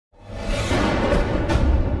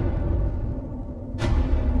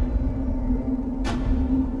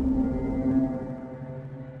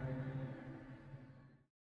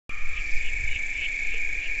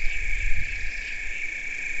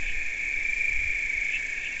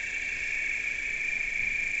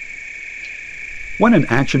When an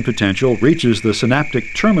action potential reaches the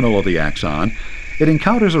synaptic terminal of the axon, it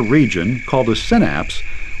encounters a region called a synapse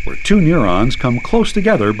where two neurons come close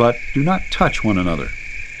together but do not touch one another.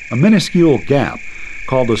 A minuscule gap,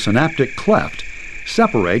 called the synaptic cleft,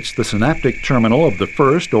 separates the synaptic terminal of the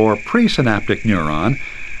first or presynaptic neuron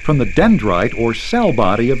from the dendrite or cell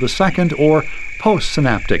body of the second or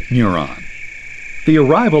post-synaptic neuron. The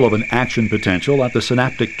arrival of an action potential at the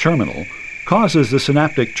synaptic terminal causes the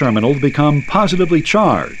synaptic terminal to become positively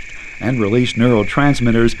charged and release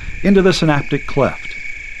neurotransmitters into the synaptic cleft.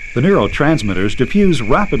 The neurotransmitters diffuse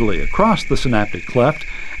rapidly across the synaptic cleft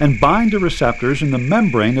and bind to receptors in the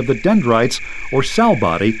membrane of the dendrites or cell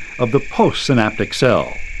body of the postsynaptic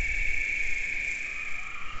cell.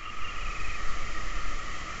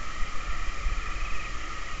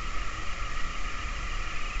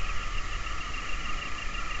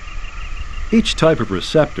 Each type of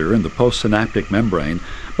receptor in the postsynaptic membrane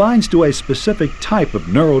binds to a specific type of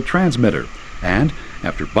neurotransmitter, and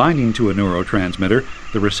after binding to a neurotransmitter,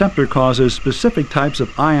 the receptor causes specific types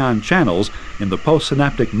of ion channels in the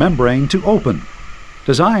postsynaptic membrane to open.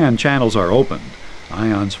 As ion channels are opened,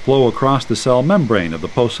 ions flow across the cell membrane of the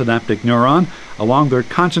postsynaptic neuron along their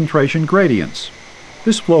concentration gradients.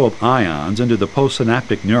 This flow of ions into the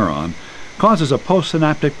postsynaptic neuron causes a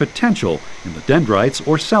postsynaptic potential in the dendrites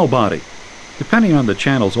or cell body. Depending on the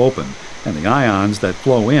channels open and the ions that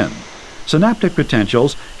flow in, synaptic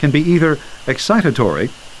potentials can be either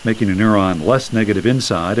excitatory, making a neuron less negative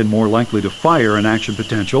inside and more likely to fire an action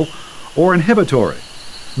potential, or inhibitory,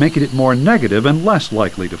 making it more negative and less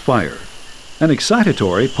likely to fire. An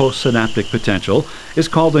excitatory postsynaptic potential is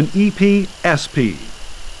called an EPSP.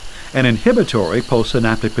 An inhibitory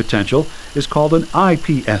postsynaptic potential is called an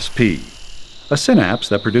IPSP. A synapse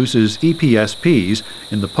that produces EPSPs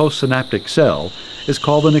in the postsynaptic cell is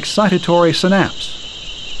called an excitatory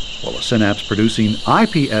synapse, while a synapse producing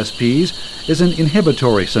IPSPs is an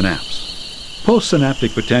inhibitory synapse.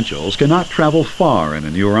 Postsynaptic potentials cannot travel far in a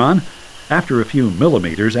neuron. After a few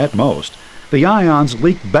millimeters at most, the ions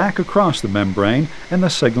leak back across the membrane and the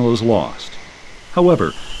signal is lost.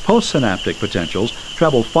 However, postsynaptic potentials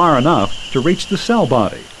travel far enough to reach the cell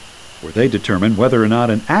body, where they determine whether or not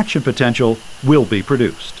an action potential will be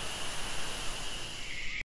produced.